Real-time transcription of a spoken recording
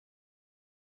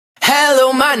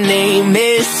my name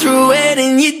is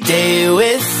ruining your day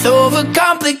with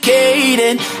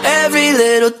overcomplicating every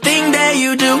little thing that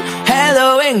you do.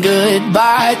 Hello and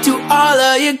goodbye to all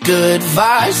of your good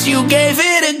vibes. You gave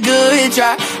it a good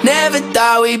try, never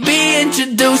thought we'd be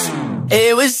introduced.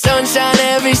 It was sunshine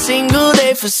every single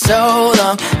day for so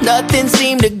long. Nothing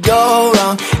seemed to go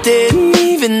wrong. Didn't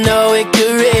even know it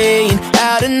could rain.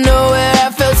 Out of nowhere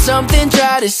I felt something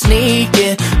try to sneak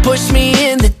in, push me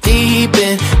in the deep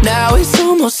end. Now it's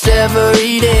almost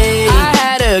every day. I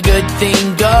had a good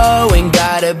thing going,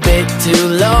 got a bit too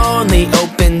lonely.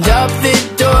 Opened up the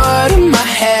door to my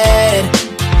head.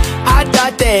 I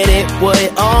thought that it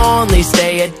would only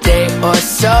stay a day or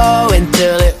so,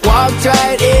 until it walked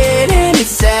right in and it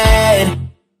said,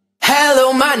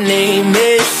 hello, my name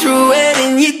is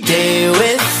ruining your day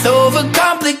with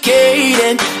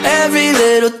overcomplicating every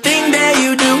little thing that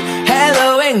you do.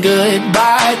 Hello and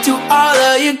goodbye to all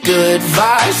of your good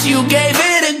vibes. You gave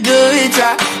it a good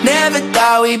try, never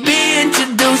thought we'd be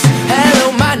introduced.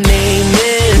 Hello, my name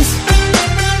is.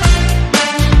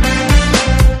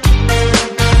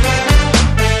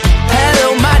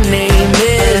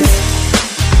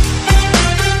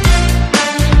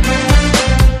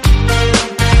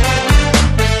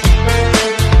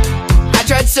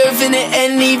 Serving at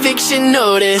any eviction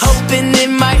notice, hoping it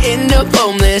might end up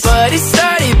homeless, but it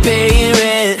started paying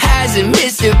rent. Hasn't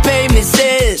missed a payment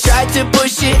since. Tried to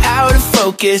push it out of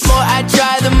focus. More I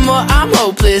try, the more I'm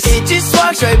hopeless. It just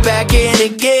walks right back in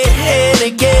again and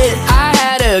again. I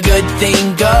had a good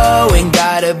thing going,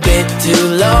 got a bit too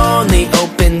lonely.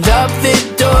 Opened up the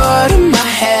door to my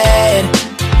head.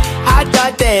 I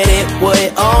thought that it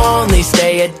would only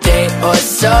stay a day or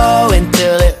so,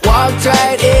 until it walked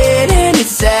right in and it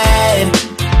said,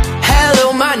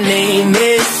 hello, my name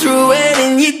is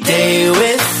ruining your day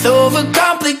with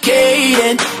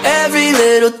overcomplicating every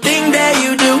little thing that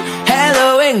you do.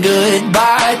 Hello and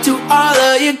goodbye to all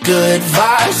of your good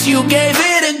vibes. You gave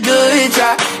it a good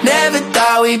try, never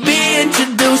thought we'd be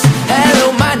introduced.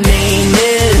 Hello, my name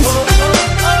is.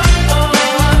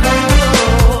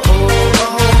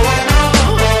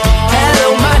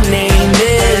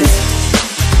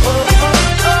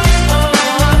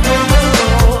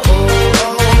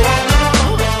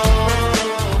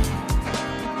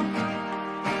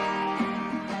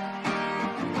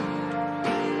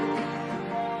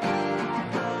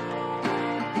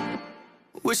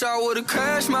 Wish I would've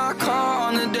crashed my car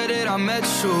on the day that I met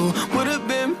you. Would've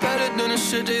been better than the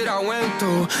shit that I went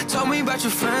through. Tell me about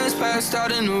your friends passed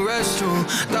out in the restroom.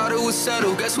 Thought it was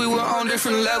settled, guess we were on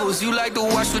different levels. You like to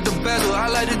watch with the bezel, I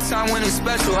like the time when it's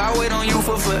special. I wait on you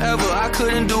for forever, I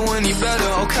couldn't do any better.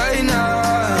 Okay now,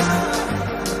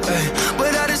 hey.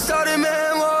 But I just started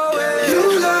memory.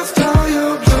 You left all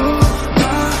your blue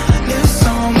bonnets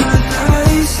on my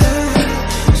nightstand,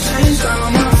 changed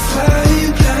all my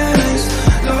flight plans,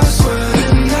 lost where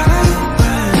the night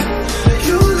went.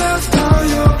 You left all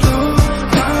your blue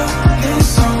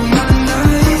bonnets on my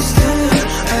nightstand,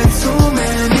 had too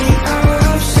many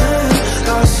options,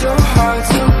 lost your heart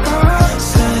to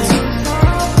process.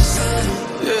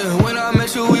 Yeah, when I met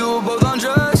you we were both on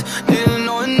drugs, didn't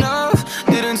know enough,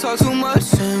 didn't talk too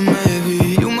much, and maybe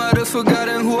you might have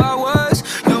forgotten who I was.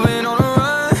 You've been on a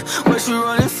run, what you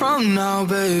running from now,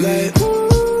 baby? Like,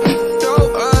 no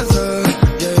other,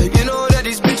 yeah, you know that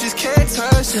these bitches can't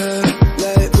touch her.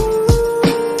 Like,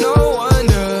 no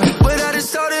wonder, without a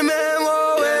starting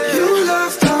memory. You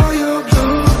left all your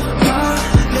blue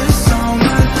bonnets on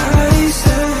my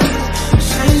nightstand,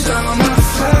 changed all of my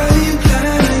flight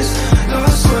plans,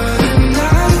 lost where the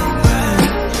night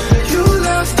went. You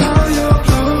left all your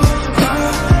blue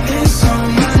bonnets on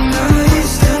my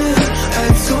nightstand,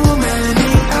 had too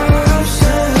many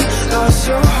options, lost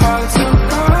your heart to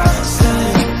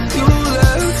process. You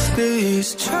left these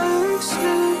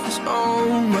traces on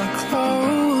my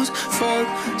clothes, fuck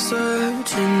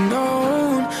searching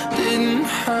on, didn't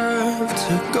have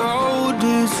to go,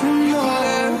 did you know?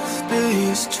 Left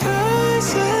these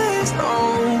traces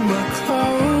on my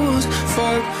clothes,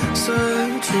 fuck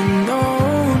searching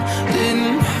on,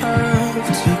 didn't have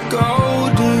to go,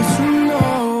 did you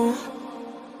know?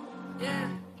 Yeah,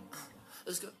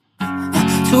 let's go.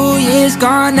 2 years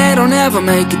gone, they don't ever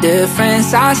make a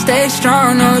difference. I stay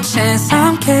strong, no chance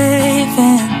I'm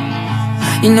caving.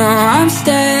 You know I'm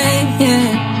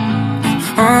staying.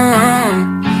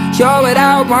 You're what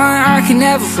I want, I can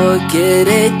never forget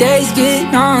it. Days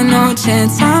get on, no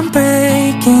chance I'm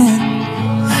breaking.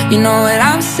 You know what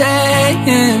I'm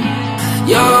saying.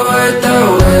 You're worth the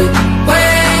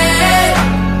wait.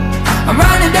 I'm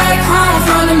running back home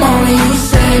from the moment you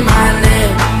say my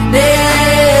name.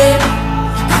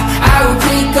 I will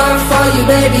pick up for you,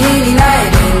 baby, any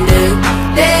night and day.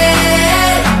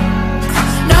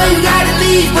 No, you gotta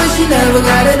leave, but you never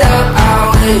got it up. I'll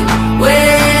wait,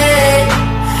 wait,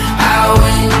 I'll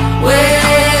wait,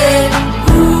 wait.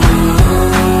 Ooh,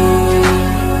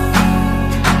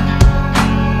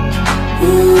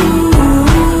 ooh,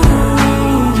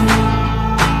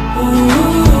 ooh.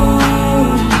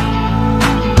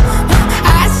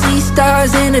 I see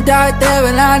stars in the dark, they're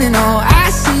aligning. Oh, I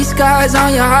see scars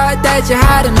on your heart that you're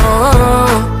hiding. Oh,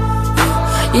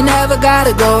 you never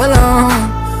gotta go alone.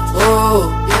 Oh,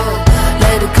 yeah.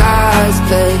 Let the cards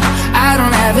play. I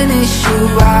don't have an issue,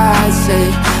 I'd say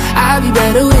I'll be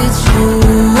better with you.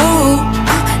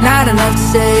 Not enough to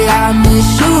say I miss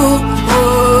you.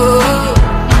 Oh,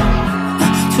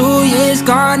 2 years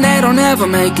gone, they don't ever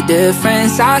make a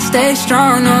difference. I stay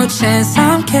strong, no chance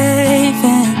I'm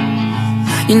caving.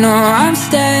 You know I'm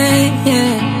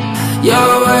staying.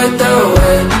 You're worth the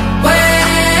wait,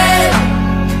 wait.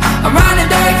 I'm running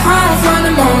back home from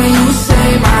the moment you say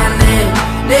my name.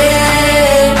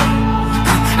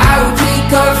 I will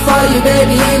pick up for you,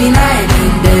 baby, any night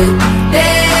and day.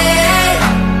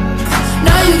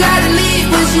 No, you gotta leave,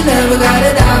 but you never got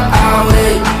it out. I'll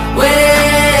wait,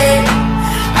 wait,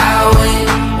 I'll wait,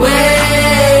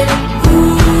 wait. Ooh,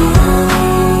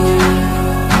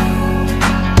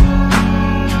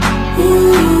 ooh,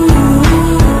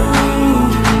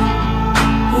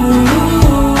 ooh.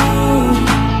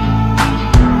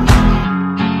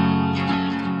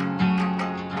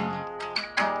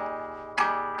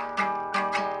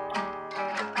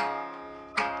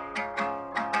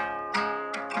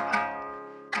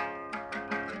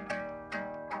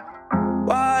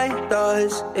 Why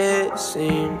does it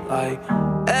seem like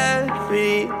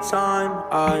every time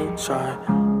I try,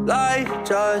 life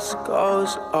just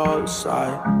goes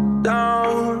upside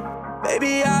down?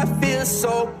 Baby, I feel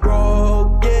so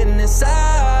broken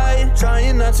inside,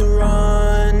 trying not to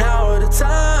run out of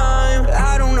time.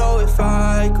 I don't know if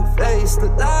I could face the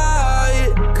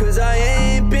light, 'cause I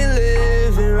ain't been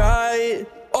living right.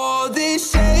 All these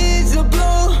shades of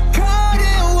blue, caught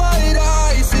in what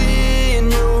I see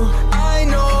in you. I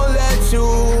know that you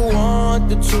want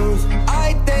the truth.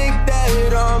 I think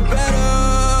that I'm better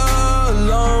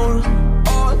alone.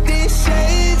 All these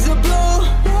shades of blue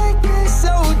make it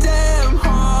so damn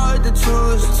hard to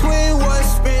choose between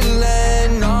what's real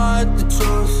and not the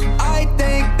truth. I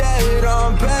think that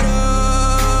I'm better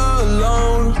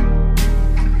alone.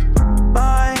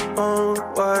 My own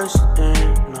worst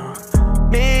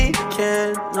enemy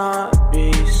cannot be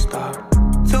stopped.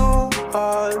 Too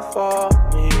hard for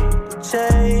me to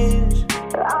change.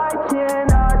 I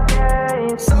cannot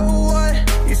change. So what?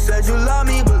 You said you love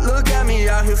me, but look at me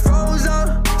out here froze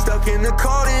up, stuck in the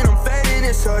cold and I'm fading.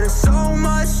 It's hurting so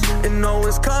much, and no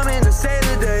one's coming to save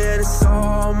the day, and it's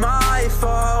all my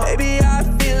fault. Baby, I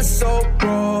feel so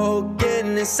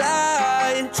broken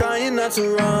inside, trying not to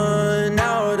run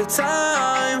out of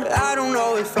time. I don't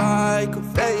know if I could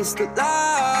face the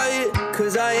light,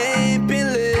 'cause I ain't been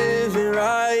living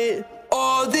right.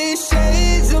 All these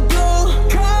shades of blue,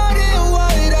 caught in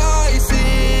what I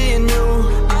see in you.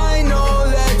 I know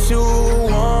that you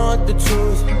want the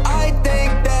truth. I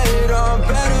think that I'm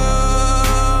better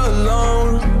alone.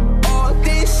 All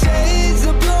these shades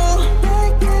of blue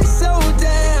make it so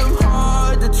damn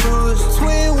hard to choose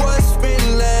between what's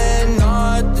real and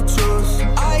not the truth.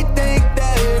 I think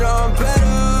that I'm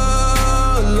better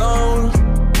alone.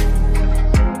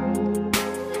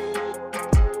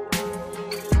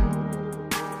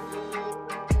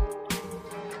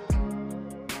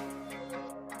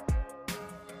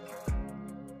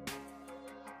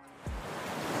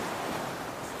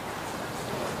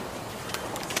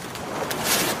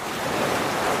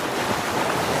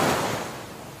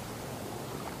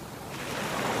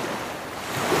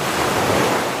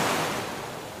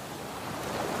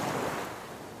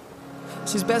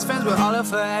 She's best friends with all of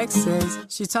her exes.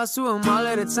 She talks to them all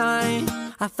of the time.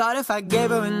 I thought if I gave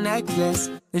her a necklace,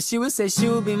 then she would say she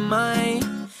would be mine.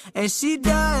 And she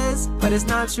does, but it's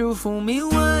not true. Fool me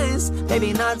once,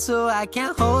 baby not two. I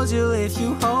can't hold you if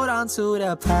you hold on to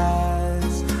the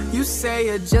past. You say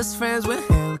you're just friends with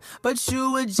him, but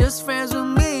you were just friends with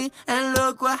me. And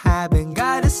look what happened,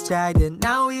 got distracted.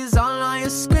 Now he's all on your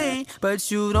screen, but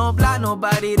you don't block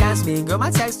nobody, that's me. Girl, my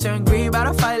text turned green about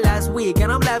a fight last week, and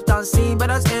I'm left on scene, but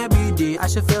I was MBD. I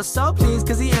should feel so pleased,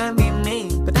 'cause he envied me.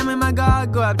 But then when my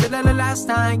guard go up, did that the last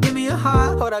time. Give me a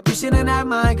heart, hold up, you shouldn't have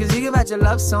mine, 'cause you give out your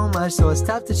love so much, so it's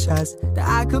tough to trust that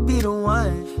I could be the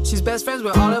one. She's best friends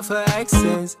with all of her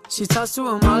exes. She talks to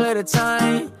them all of the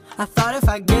time. I thought if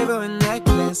I gave her a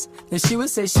necklace, then she would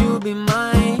say she would be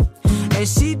mine. And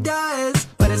she does,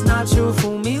 but it's not true.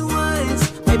 Fool me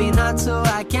once, maybe not not so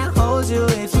I can't hold you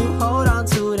if you hold on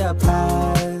to the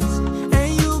past.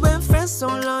 And you've been friends so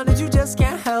long that you just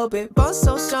can't help it. Both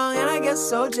so strong and I get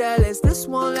so jealous. This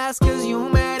won't last cause you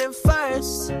made it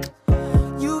first.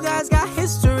 You guys got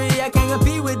history, I can't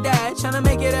compete with that. Tryna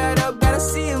make it add up, gotta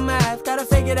see a math. Gotta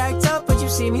fake it, act up, but you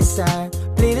see me sad,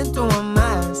 bleeding through a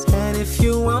mask. And if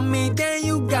you want me, then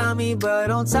you got me. But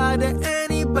don't talk to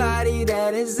anybody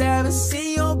that has ever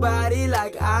seen your body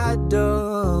like I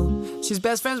do. She's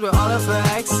best friends with all of her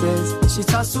exes. She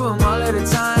talks to them all of the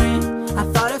time. I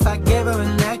thought if I gave her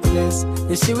a necklace,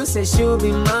 that she would say she would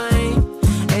be mine.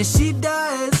 And she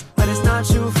does, but it's not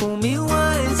true. Fool me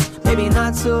once, maybe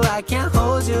not two. I can't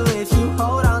hold you if you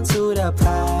hold on to the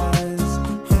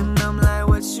past. And I'm like,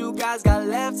 what you guys got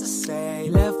left to say?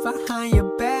 Left behind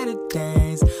your better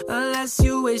days, unless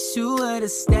you wish you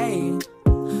would've stayed.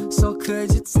 So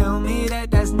could you tell me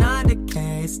that that's not the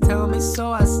case? Tell me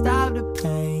so I stop the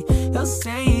pain. He'll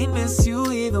say he miss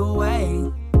you either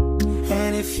way.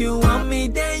 And if you want me,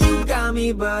 then you got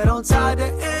me. But don't talk to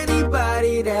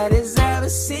anybody that has ever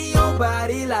seen your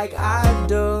body like I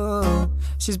do.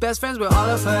 She's best friends with all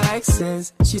of her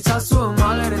exes. She talks to them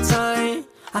all of the time.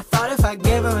 I thought if I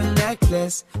gave her a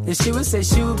necklace, that she would say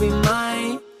she would be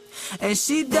mine. And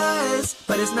she does,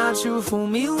 but it's not true. Fool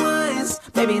me once,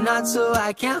 maybe not two.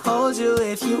 I can't hold you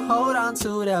if you hold on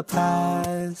to the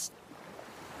past.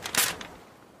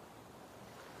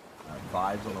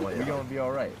 Vibes on the way. We're gonna be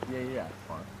alright. Yeah,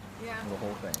 fun. Yeah. The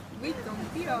whole thing. We gonna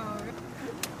be alright.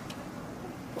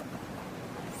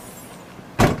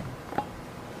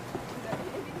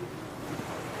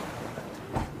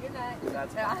 Good night.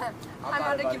 I'm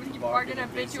about to keep barking a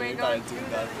bitch, you ain't gonna do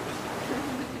that.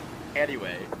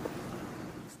 Anyway.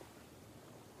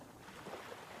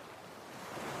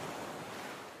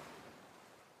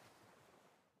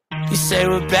 You say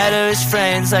we're better as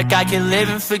friends, like I can live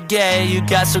and forget. You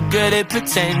got so good at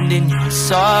pretending you were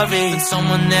sorry. From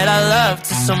someone that I love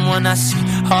to someone I see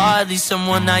hardly.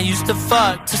 Someone I used to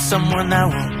fuck to someone that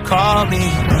won't call me.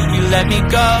 You let me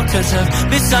go cause of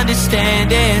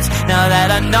misunderstandings. Now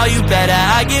that I know you better,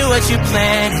 I get what your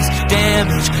plan is.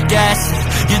 Damage, gaslit,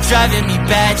 you're driving me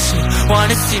batshit.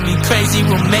 Wanna see me crazy,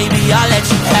 well maybe I'll let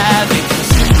you have it.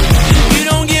 Cause you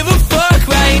don't give a fuck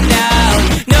right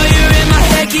now. No, you're in my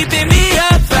head, keeping me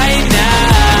up right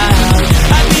now.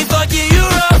 I mean, fuck you,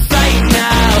 you're up right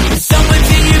now. Someone's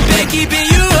in your bed, keeping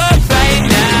you up right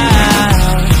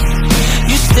now.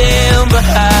 You stand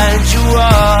behind your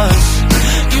walls.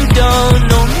 You don't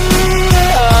know me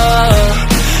at all.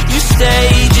 You stay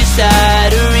just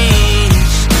out of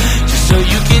reach, just so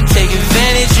you can take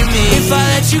advantage of me. If I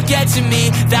let you get to me,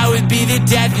 that would be the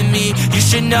death of me. You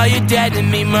should know you're dead to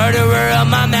me, murderer of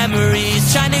my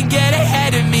memories. Trying to get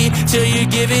ahead of me, till you're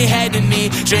giving head to me.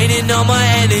 Draining all my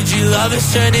energy, lovers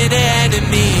turning to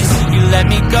enemies. You let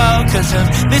me go cause of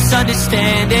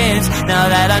misunderstandings. Now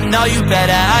that I know you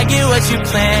better, I get what your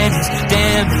plan is.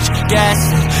 Damage,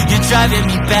 gaslit, you're driving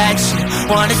me batshit.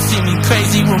 Wanna see me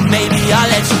crazy, well maybe I'll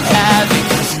let you have it.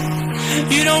 Cause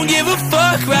you don't give a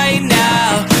fuck right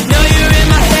now. No, you're in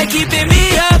my head, keeping me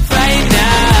up right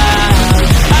now.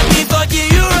 I mean, fuck you,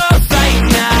 you're up right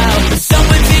now.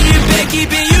 Someone's in your bed,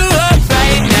 keeping you up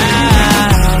right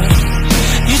now.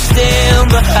 You stand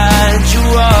behind your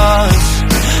walls.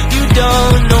 You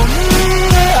don't know me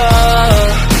at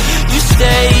all. You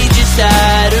stay just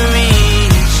out of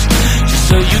reach, just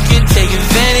so you can take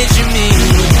advantage of me.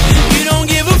 You don't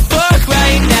give a fuck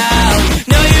right now.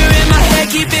 No, you're in my head,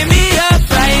 keeping me up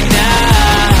right now.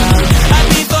 I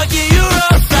mean, fuck you, you're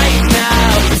up right now.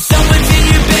 Someone's in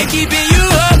your bed, keeping you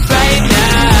up right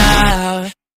now.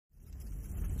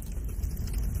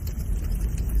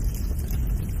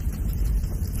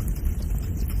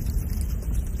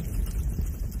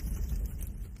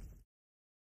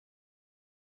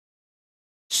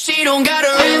 She don't got a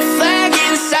red flag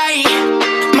in sight.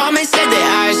 Mama said that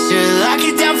I should lock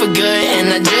it down for good, and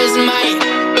I just might.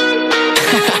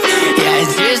 Yeah, I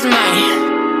just might.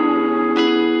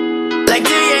 Like,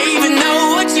 do you even know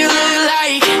what you look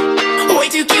like? Way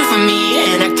too cute for me,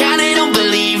 and I kinda don't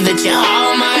believe that you're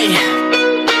all mine.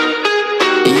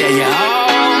 Yeah, you're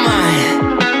all mine.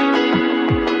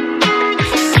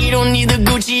 She don't need the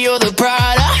Gucci or the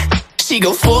Prada. She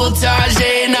go full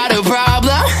Target, not a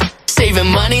problem.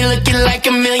 Saving money, looking like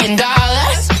 $1 million.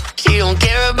 She don't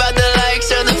care about the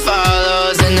likes or the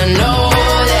follows, and I know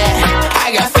that I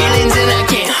got feelings and I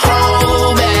can't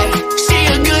hold back. She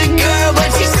a good girl, but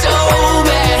she's so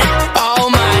bad. All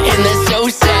mine, and that's so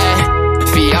sad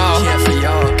for y'all.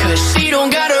 Cause she don't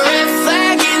got a red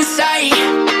flag in sight.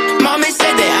 Mama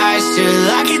said that I should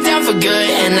lock it down for good,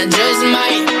 and I just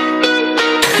might.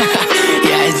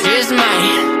 Yeah, I just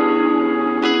might.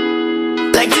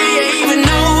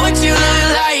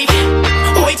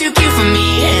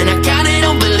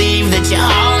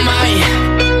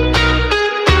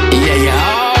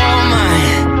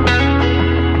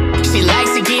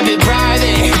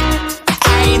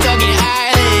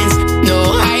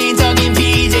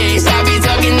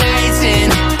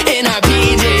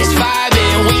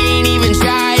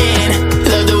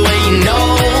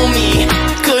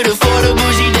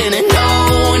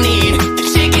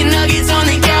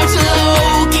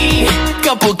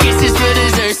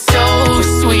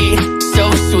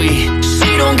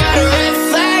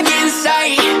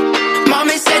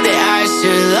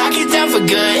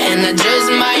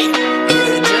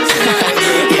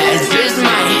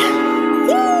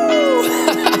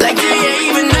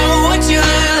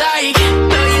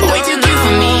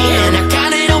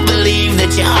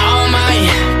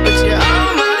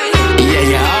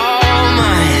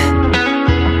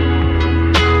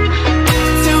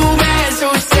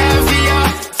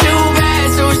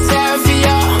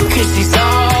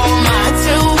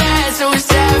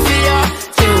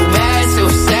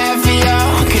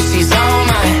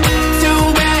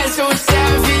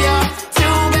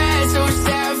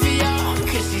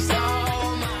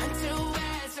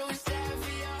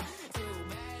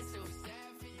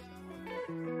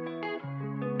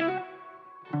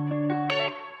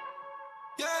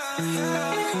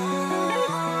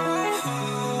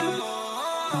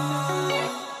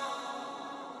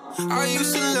 I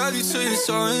used to love you till you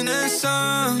saw it in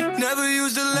some. Never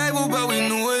used a label, but we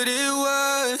knew what it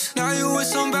was. Now you with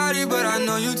somebody, but I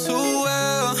know you too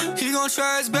well. He gon'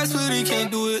 try his best, but he can't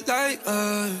do it like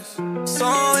us. So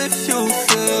if you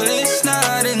feel it's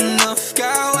not enough,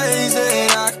 got ways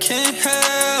that I can't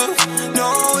help. No,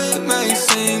 it may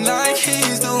seem like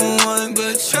he's the one,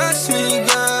 but trust me,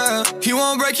 girl, he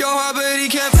won't break your heart, but he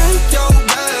can't break your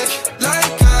back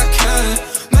like I can.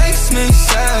 Makes me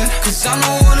sad, cause I'm the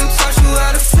one who taught you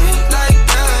how to think like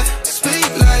that, speak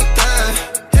like that.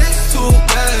 It's too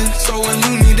bad, so when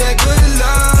you need that good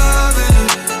loving,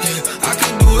 yeah, I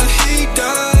can do what he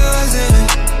doesn't.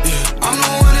 Yeah, I'm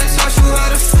the one that taught you how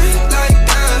to freak like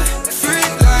that,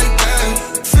 freak like that,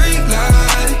 freak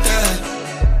like that.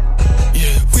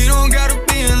 Yeah, we don't gotta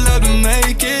be in love to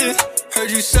make it. Heard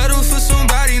you settle for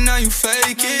somebody, now you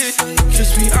fake it.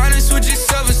 Just be honest with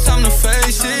yourself, it's time to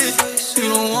face it. You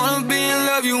don't wanna be in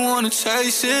love, you wanna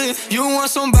chase it. You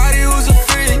want somebody who's a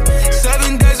freak,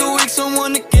 7 days a week,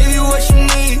 someone to give you what you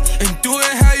need. And do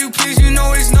it how you please, you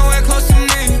know it's nowhere close to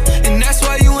me. And that's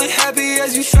why you ain't happy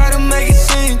as you try to make it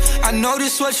seem. I know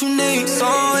this what you need. So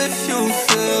if you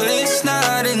feel it's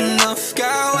not enough,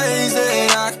 got ways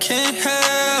that I can't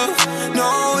help.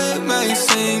 No, it may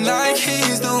seem like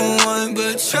he's the one,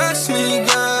 but trust me,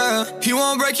 girl, he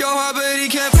won't break your heart, but he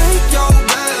can't break your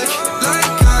back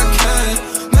like I can.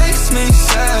 Makes me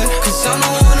sad, cause I'm the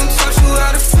one who taught you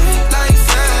how to think like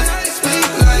that, speak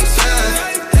like that.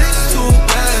 It's too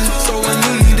bad, so when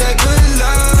you need that good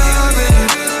loving,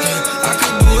 yeah, I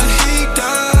can do what he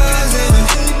doesn't.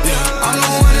 Yeah, I'm the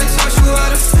one that taught you how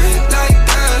to think like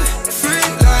that,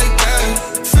 freak like that,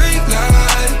 freak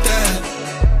like that.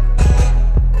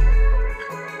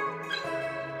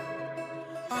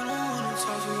 I'm the one that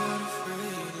taught you how to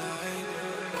freak like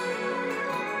that.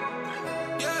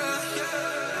 Yeah, yeah.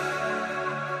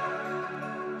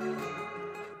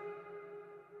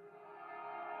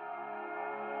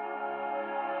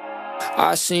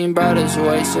 I seen brothers who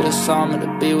wasted a summer to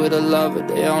be with a lover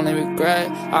they only regret.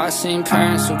 I seen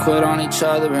parents who quit on each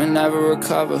other and never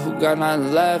recover, who got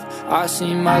nothing left. I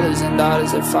seen mothers and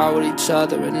daughters that fought with each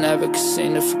other and never could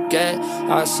seem to forget.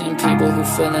 I seen people who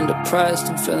feeling depressed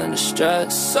and feeling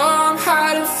distressed. So I'm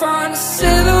hiding from the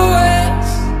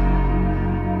silhouettes.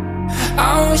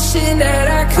 I'm wishing that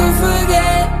I could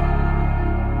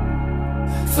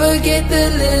forget the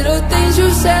little things you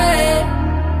said.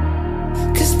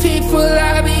 Cause people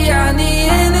lie behind the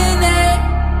internet.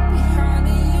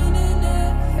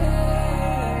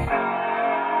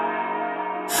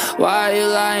 Why are you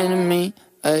lying to me?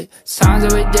 Ay, times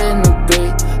that we didn't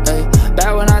agree. Ay,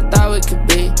 back when I thought we could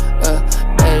be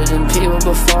better than people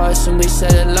before us, and we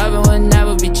said that loving would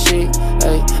never be cheap.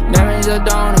 Ay, memories I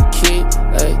don't wanna keep.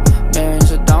 Ay,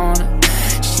 memories I don't wanna.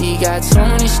 She got too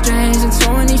many strings and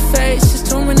too many faces,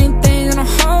 too many things, and I'm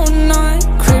holding on.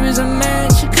 Crib is a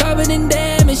match, you're covered in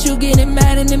damage. You getting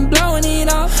mad and then blowing it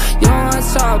off. You don't wanna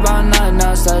talk about nothing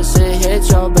else. I said hit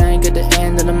your bank at the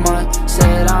end of the month.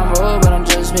 Said I'm rude, but I'm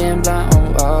just being blunt.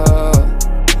 Oh.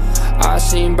 I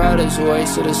seen brothers who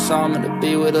wasted a summer to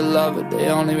be with a lover they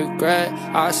only regret.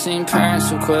 I seen parents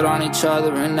who quit on each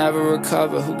other and never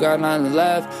recover, who got nothing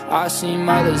left. I seen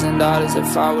mothers and daughters that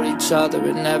fought with each other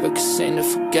and never could seem to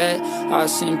forget. I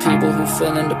seen people who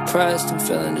feeling depressed and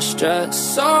feeling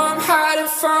distressed. So I'm hiding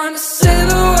from the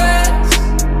silhouettes.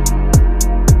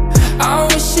 I'm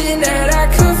wishing that I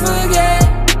could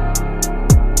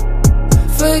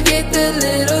forget the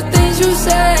little things you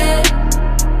said.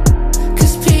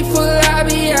 People lie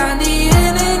behind the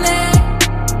internet.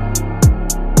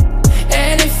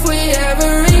 And if we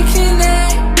ever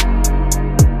reconnect,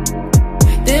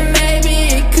 then maybe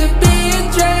it could be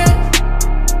addressed.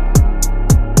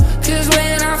 Cause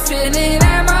when I'm feeling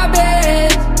at my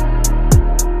best,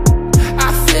 I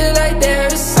feel like there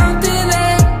is something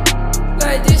there,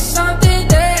 like there's something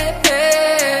there.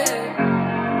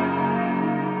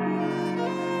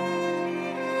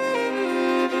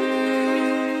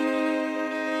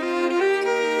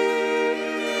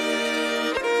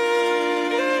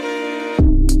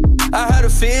 I had a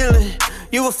feeling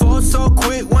you would fall so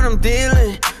quick when I'm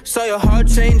dealing. Saw your heart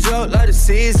change up like the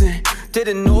season.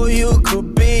 Didn't know you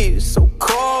could be so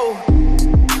cold.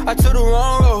 I took the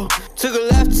wrong road, took a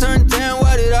left turn, damn,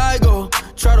 where did I go?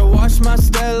 Try to watch my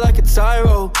step like a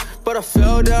tyro, but I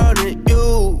fell down and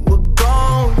you were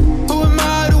gone. Who am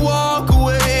I to walk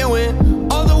away when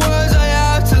all the words I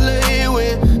have to lay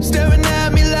with staring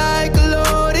at me like a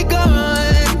loaded gun?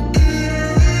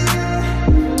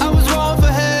 I was wrong for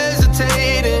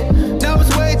hesitating, now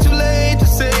it's way too late to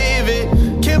save it.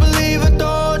 Can't believe I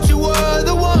thought you were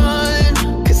the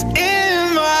one. Cause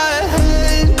in my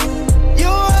head,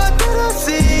 you're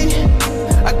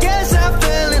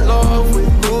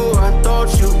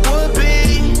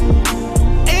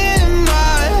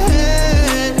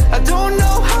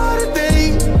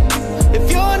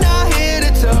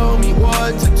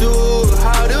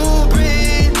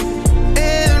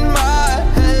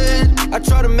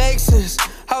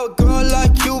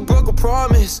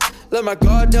let my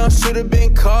guard down, should've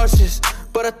been cautious,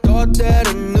 but I thought that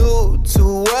I knew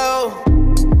too well.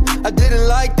 I didn't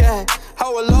like that,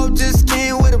 how a love just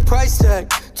came with a price tag.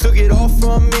 Took it all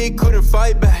from me, couldn't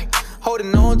fight back.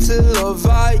 Holding on to love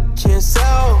I can't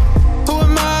sell. Who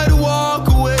am I to walk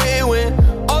away when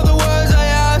all the words I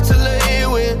have to lay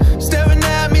with staring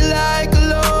at me like a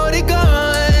loaded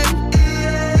gun?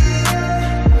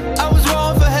 I was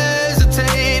wrong for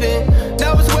hesitating,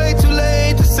 now it's way too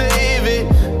late to save it.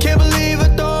 Can't believe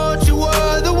I thought you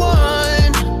were the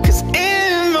one. Cause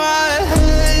in my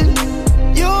head,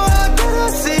 you're all that I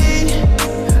see.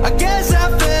 I guess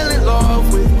I fell in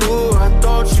love with who I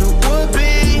thought you would be.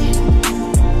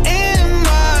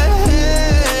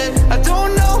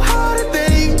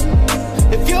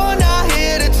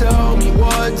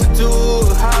 To do,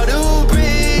 how to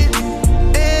breathe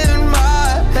in my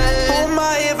head. Who am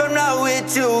I if I'm not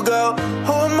with you, girl?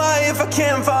 Who am I if I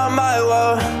can't find my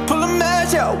world? Pull a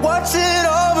match out, watch it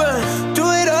over, do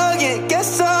it again,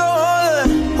 guess I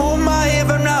wanna. Who am I if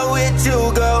I'm not with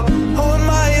you, girl? Who am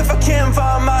I if I can't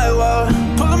find my world?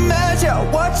 Pull a match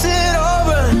out, watch it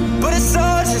over, but it's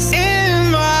all just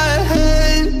in my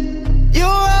head. You're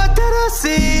all that I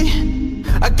see.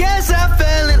 I guess I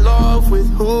fell in love with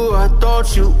who I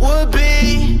thought you would be.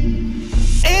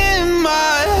 In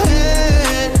my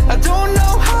head, I don't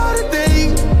know how to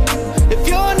think if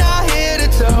you're not here to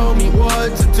tell me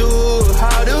what to do,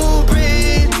 how to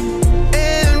breathe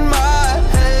in my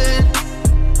head.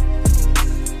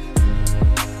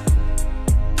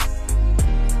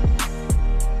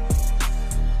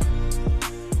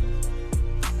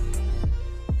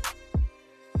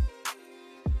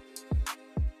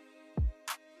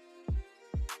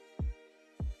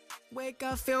 Wake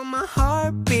up, feel my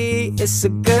heartbeat, it's a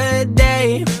good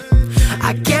day.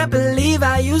 I can't believe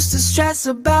I used to stress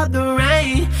about the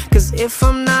rain. Cause if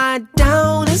I'm not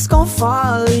down, it's gon'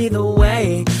 fall either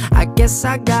way. I guess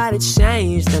I gotta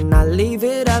change, then I leave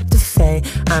it up to fate.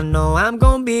 I know I'm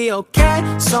gon' be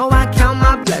okay, so I count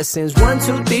my blessings. 1,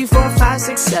 2, 3, 4, 5,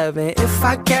 6, 7. If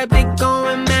I kept it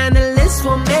going, man, the list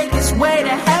will make its way to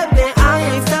heaven. I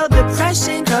ain't felt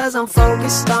depression, cause I'm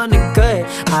focused on the good.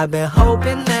 I've been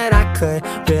hoping that I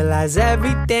could realize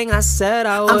everything I said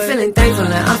I would. I'm feeling thankful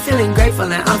and I'm feeling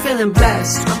grateful and I'm feeling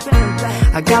blessed.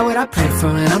 I got what I prayed for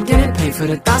and I'm getting paid for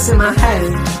the thoughts in my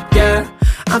head. Yeah,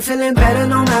 I'm feeling better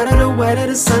no matter the weather,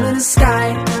 the sun or the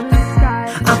sky.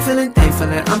 I'm feeling thankful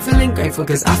and I'm feeling grateful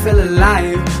cause I feel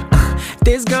alive.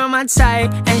 This girl my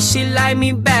type, and she like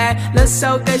me back. Looks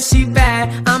so good, she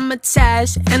bad. I'm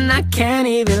attached, and I can't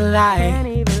even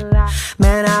lie.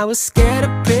 Man, I was scared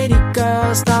of pretty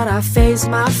girls, thought I faced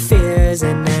my fears,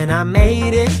 and then I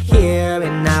made it here.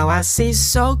 And now I see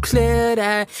so clear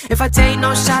that if I take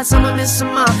no shots, I'ma miss them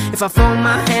all. If I fold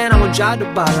my hand, I won't drop the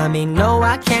ball. I mean, no,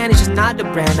 I can't, it's just not the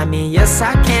brand. I mean, yes,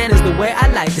 I can, is the way I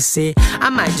like to see.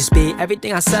 I might just be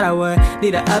everything I said I would.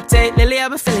 Need an update, lately I've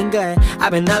been feeling good.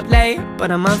 I've been up late, but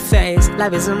I'm unfazed,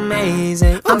 life is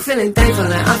amazing. I'm feeling thankful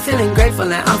and I'm feeling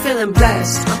grateful and I'm feeling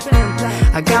blessed.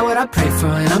 I got what I prayed for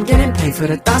and I'm getting paid for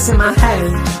the thoughts in my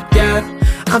head. Yeah,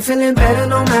 I'm feeling better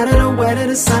no matter the weather,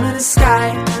 the sun or the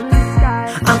sky.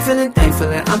 I'm feeling thankful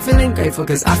and I'm feeling grateful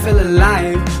cause I feel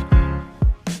alive.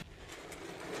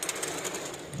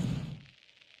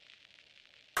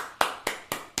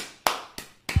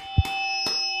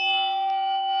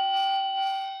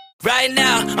 Right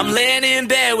now, I'm laying in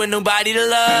bed with nobody to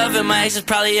love, and my ex is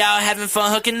probably out having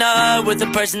fun hooking up with the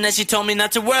person that she told me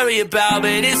not to worry about.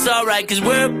 But it's alright cause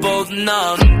we're both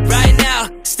numb. Right now,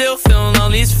 still feeling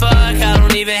lonely as fuck. I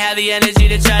don't even have the energy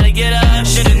to try to get up.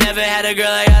 Should've never had a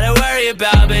girl I gotta worry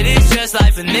about, but it's just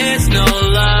life and there's no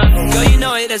love. Girl, you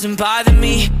know it doesn't bother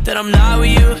me that I'm not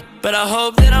with you, but I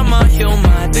hope that I'm on your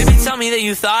mind. Baby, tell me that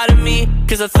you thought of me,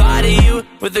 cause I thought of you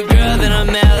with the girl that I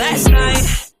met last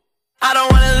night. I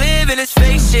don't wanna live in this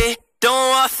fake shit. Don't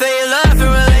want fake love in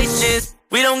relationships.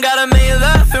 We don't gotta make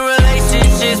love in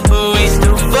relationships, but we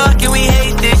still fuck and we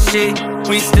hate this shit.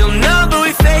 We still numb but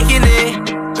we faking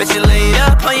it. Bet you laid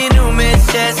up on your new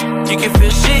man's chest. You can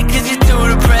feel shit cause you're too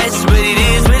depressed, but it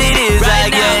is what it is, right, I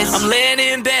guess. I'm laying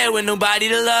in bed with nobody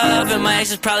to love, and my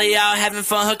ex is probably out having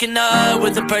fun hooking up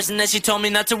with the person that she told me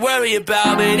not to worry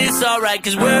about. But it's alright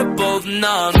cause we're both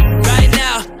numb. Right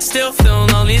now, still feeling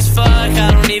lonely as fuck.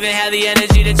 I don't even have the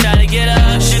energy to try to get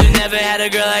up. Should've never had a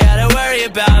girl I gotta worry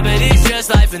about, but it's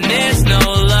just life and there's no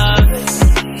love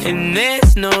and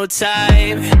there's no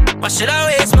time. Why should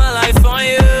I waste my life on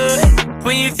you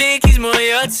when you think he's more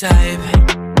your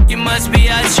type? You must be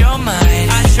out your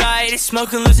mind. I try to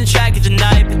smoking, losing track of the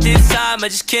night, but this time I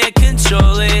just can't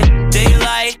control it.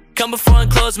 Daylight, come before I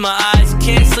close my eyes.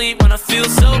 Can't sleep when I feel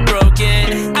so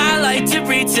broken. I like to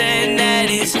pretend that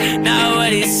it's not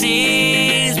what it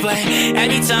seems, but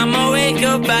every time I wake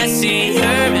up I see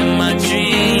her in my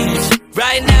dreams.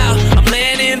 Right now, I'm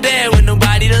laying in bed with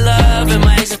nobody to love, and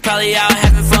my ex is probably out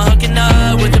having fun hooking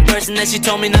up with the person that she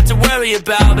told me not to worry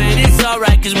about. But it's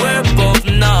alright cause we're both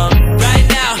numb. Right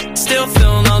now, still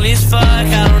feeling lonely as fuck.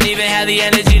 I don't even have the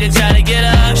energy to try to get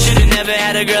up. Should've never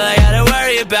had a girl I gotta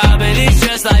worry about, but it's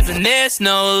just life and there's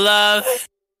no love.